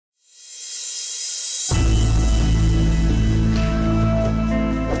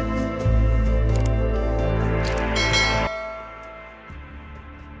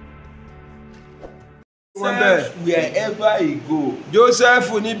Joseph, wherever he go, Joseph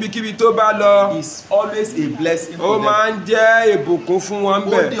níbikíbi tó bá lọ, is always a blessing to ó them. máa ń jẹ́ ìbùkún fún wọn Ó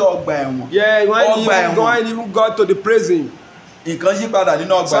bẹ́ẹ̀. dé ọgbà ẹ̀wọ̀n. Yeah, Ọgbà when ẹ̀wọ̀n. he even got to the prison, Nǹkan yí padà nínú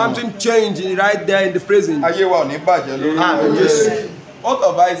ọgbà ẹ̀wọ̀n. something changed right there in the prison. Ayé wa ò ní bàjẹ́ lórí Yes. What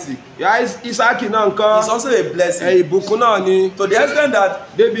of Isaac? Isaac náà It's ńkọ́, also a blessing. ìbùkún náà ni. To the extent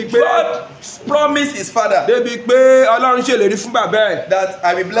that Débi pé God promised his father débi pé Ọlọ́run ṣèlérí fún bàbá ẹ̀ that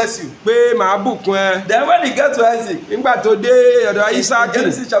I will bless you. pé màá bùkún ẹ. Then when he get to Isaac, Nígbà tó dé ọ̀dọ̀ in Isaac,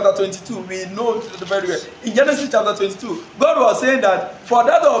 Genesis chapter 22, we know very well. In Genesis chapter 22, God was saying that for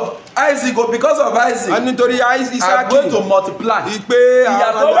that of Isaac, or because of Isaac, nítorí Isaac I'm going to multiply. ìpè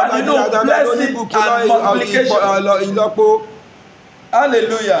Ìyàtọ̀ wà nínú blessing and multiplication. ìlọ́po.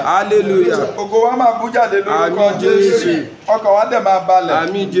 Hallelujah. Hallelujah. Ògo wa máa bú jáde lórúkọ Àmín Jésù. Ọkàn wa dẹ̀ máa balẹ̀.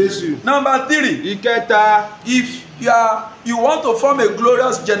 Àmín Jésù. Number 3, Ìkẹta, if you want to form a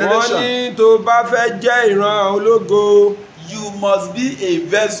glorious wọ́n generation, ní tó bá fẹ́ jẹ́ ìran ológo, you must be a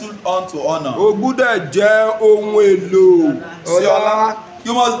vessel unto honor. o gbúdọ̀ jẹ́ ohun èlò Sí ọlá.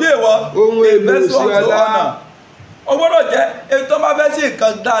 You must be a what? Ohun A èlò vessel sí unto ọlá. honor. O gbọ́dọ̀ jẹ́ èyí tó bá fẹ́ ṣe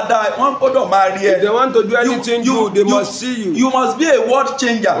nǹkan dáadáa, wọ́n gbọ́dọ̀ máa rí ẹ. If they want to do anything good, they must see you. You must be a world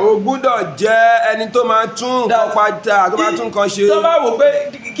changer. O gbúdọ̀ jẹ́ ẹni tó máa tún nǹkan padà, tó máa tún nǹkan ṣe. Tó bá wò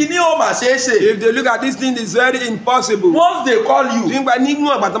pé kíní ó mà ṣeé ṣe. If they look at this thing, it's very impossible. Once they call you, Nígbà nínú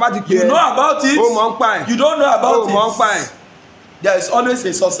àgbà tó bá ti pè you know about it. ó mọ̀ ń pa ẹ̀. You don't know Ó about mọ̀ ń pa ẹ̀. it. There is always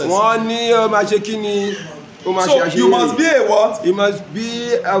a success. Wọ́n ní ó máa ṣe kí ni ó máa ṣe So àṣeyọrí. you must be a what? He must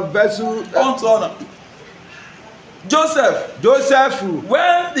be a vessel. Unto honor. Joseph,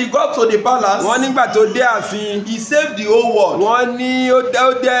 when he got to the palace, wọ́n nígbà tó dé ààfin, he saved the whole world. wọ́n ní ó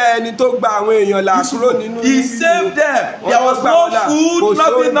dé ẹni tó gba àwọn èèyàn là kúrò nínú. He saved them. There was Wọ́n gbà wọ́n là. no food, Kò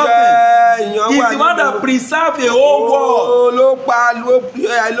nothing. èèyàn He's wà the one that preserved the whole world.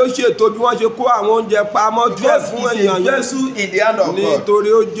 ló ṣètò bí wọ́n ṣe kó àwọn oúnjẹ pamọ́ díẹ̀ Because fún he's a èèyàn yẹn. vessel in the hand of God.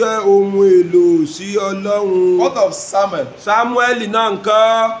 Nítorí ó jẹ́ ohun èlò sí Ọlọ́run. What of Samuel? Samuel náà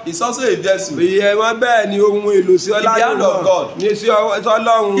ńkọ́. He's also a vessel. Ìyẹn wọn bẹ́ẹ̀ ni ohun èlò sí In the hand of God. ní sí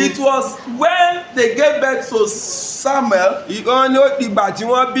Ọlọ́run. It was when they gave birth to Samuel Ìkan ni ó dìgbà tí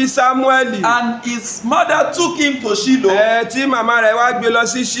wọ́n bí Samuel. and his mother took him to Shiloh. Tí màmá rẹ̀ wá gbé lọ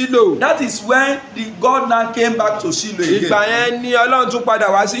sí Shiloh. That is when God now came back to Shiloh again. Ìgbà yẹn ni Ọlọ́run tún padà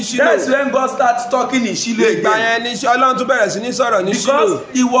wá sí Shiloh. That's when God started talking in Shiloh Ìgbà again. yẹn ni Ọlọ́run tún bẹ̀rẹ̀ sí ní sọ̀rọ̀ ní Shiloh. Because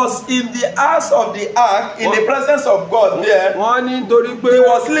he was in the house of the ark in the presence of God there. Wọ́n ní torí pé He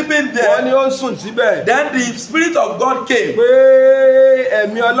was sleeping wọ́n ní there. ó sùn síbẹ̀. Then the spirit of God came. Pé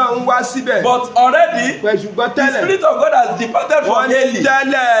ẹ̀mí Ọlọ́run wá síbẹ̀. But already Ṣùgbọ́n the tẹ́lẹ̀ spirit of God has departed wọ́n from ní Eli.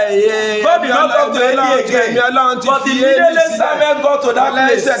 tẹ́lẹ̀ God did not talk to Eli again. ẹ̀mí Ọlọ́run ti But fi Eli immediately sílẹ̀. Samuel got to that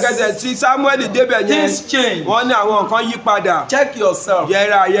place. Lẹ́sẹ̀kẹsẹ̀ tí Samuel débẹ̀ yẹn Things changed. wọ́n ní àwọn nǹkan yí padà. Check yourself.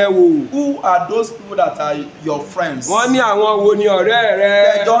 Yẹra yẹ̀ wò. Who are those people that are your friends? Wọ́n ní àwọn wo ni ọ̀rẹ́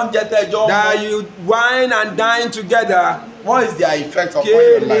rẹ. Tẹjọ́ ń jẹ tẹjọ́ That mu. you wine and dine together. What is their effect upon Kí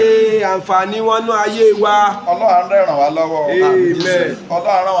your ni life? àǹfààní wọn ní ayé wa? Ọlọ́run ràn wá lọ́wọ́. Amen.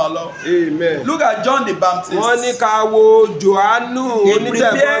 Ọlọ́run ràn wá lọ́wọ́. Amen. Look at John the Baptist. Wọ́n ní ká wo Jòhánù He onítẹ̀bọmi.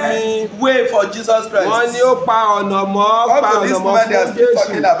 prepared way for Jesus Christ. Wọ́n ní ó pa ọ̀nà mọ́ Up to this moment, they are fún still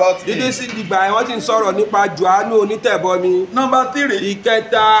talking about him. Dídí sí ìgbà yẹn wọ́n ti ń sọ̀rọ̀ nípa Jòhánù onítẹ̀bọmi. Number 3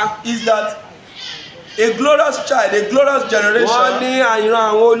 Ìkẹta, is that a glorious child, a glorious wọ́n generation, ní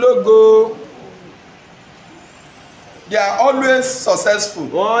àyìnrán àwọn ológo. they are always successful.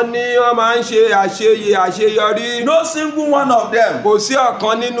 Wọ́n ní wọ́n máa ń ṣe àṣeyọrí. No single one of them Kò sí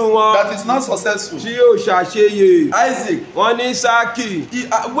ọ̀kan nínú wọn that is not successful. tí yóò ṣàṣeyè. Isaac, Wọ́n ní Sáàkì.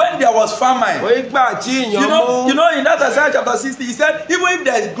 when there was famine, Ìgbà tí ìyàn you mú. know in that Isaiah chapter 60, he said, even if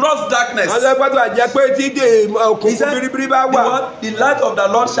there is gross darkness, Wọ́n sọ gbọ́dọ̀ jẹ́ pé tí he òkùnkùn said, biribiri bá wà. the light of the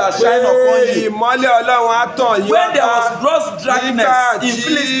Lord shall Pé shine upon you. ìmọ́lẹ̀ Ọlọ́run á tàn yín When there wá. was gross darkness in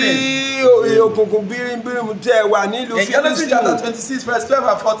Philistine, Nígbà tí òkùnkùn biribiri tẹ̀ wà nílùú in Genesis chapter Philistine. 26, verse 12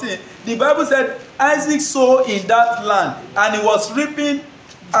 and 14, the Bible said Isaac sowed in that land and he was reaping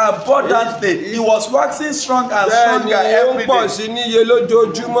abundantly. He was waxing strong and stronger Bẹ́ẹ̀ni ó ń every pọ̀ day. sí níye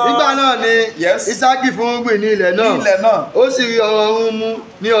lójoojúmọ́. Nígbà náà ni Yes. Ísákì fún gbìn ní ilẹ̀ náà. Ní ilẹ̀ náà. Ó sì rí ọrọ̀ mú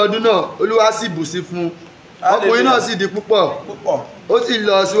ní ọdún náà, Olúwa sì bù sí fún un. Ọkùnrin náà sì di púpọ̀. Púpọ̀. Ó sì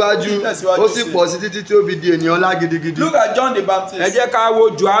lọ síwájú, Tẹ̀síwájú ó sì sí. pọ̀ sí títí tí ó fi di ènìyàn ńlá gidigidi. Look at John the Ẹ Baptist. jẹ́ ká wo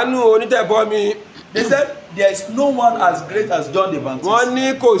Jòhánù onítẹ̀bọmi. They said there is no one as great as John the Baptist. Wọ́n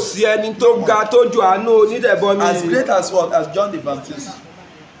ní kò sí ẹni tó ga tó Jòhánù onítẹ̀bọmi. As great as what? As John the Baptist.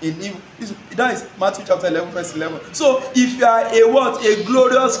 That is Matthew chapter 11 verse 11. So if you are a what? A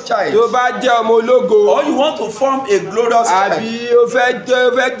glorious child. Tó bá jẹ́ ọmọ ológo. Or you want to form a glorious child. Àbí ó fẹ́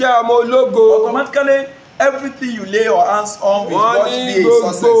jẹ́ ọmọ ológo. Automatically everything you lay your hands on will wọ́n not ní be a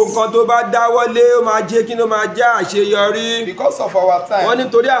gbogbo success. nǹkan tó bá dáwọ́lé ó máa jẹ́ kí ló máa já àṣeyọrí. Because of our wọ́n time,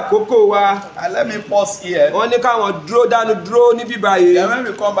 nítorí àkókò wa and let me pause here. wọ́n ní káwọn dúró níbí báyìí. Then when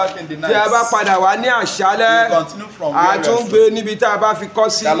we come back in the tí a bá night, padà wá ní àṣálẹ́ we continue from where we are. àtúngbé níbi tá a bá fi kọ́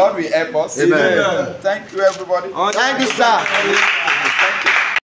sí. The Lord will help us. Amen. Thank you, everybody. Thank you, sir.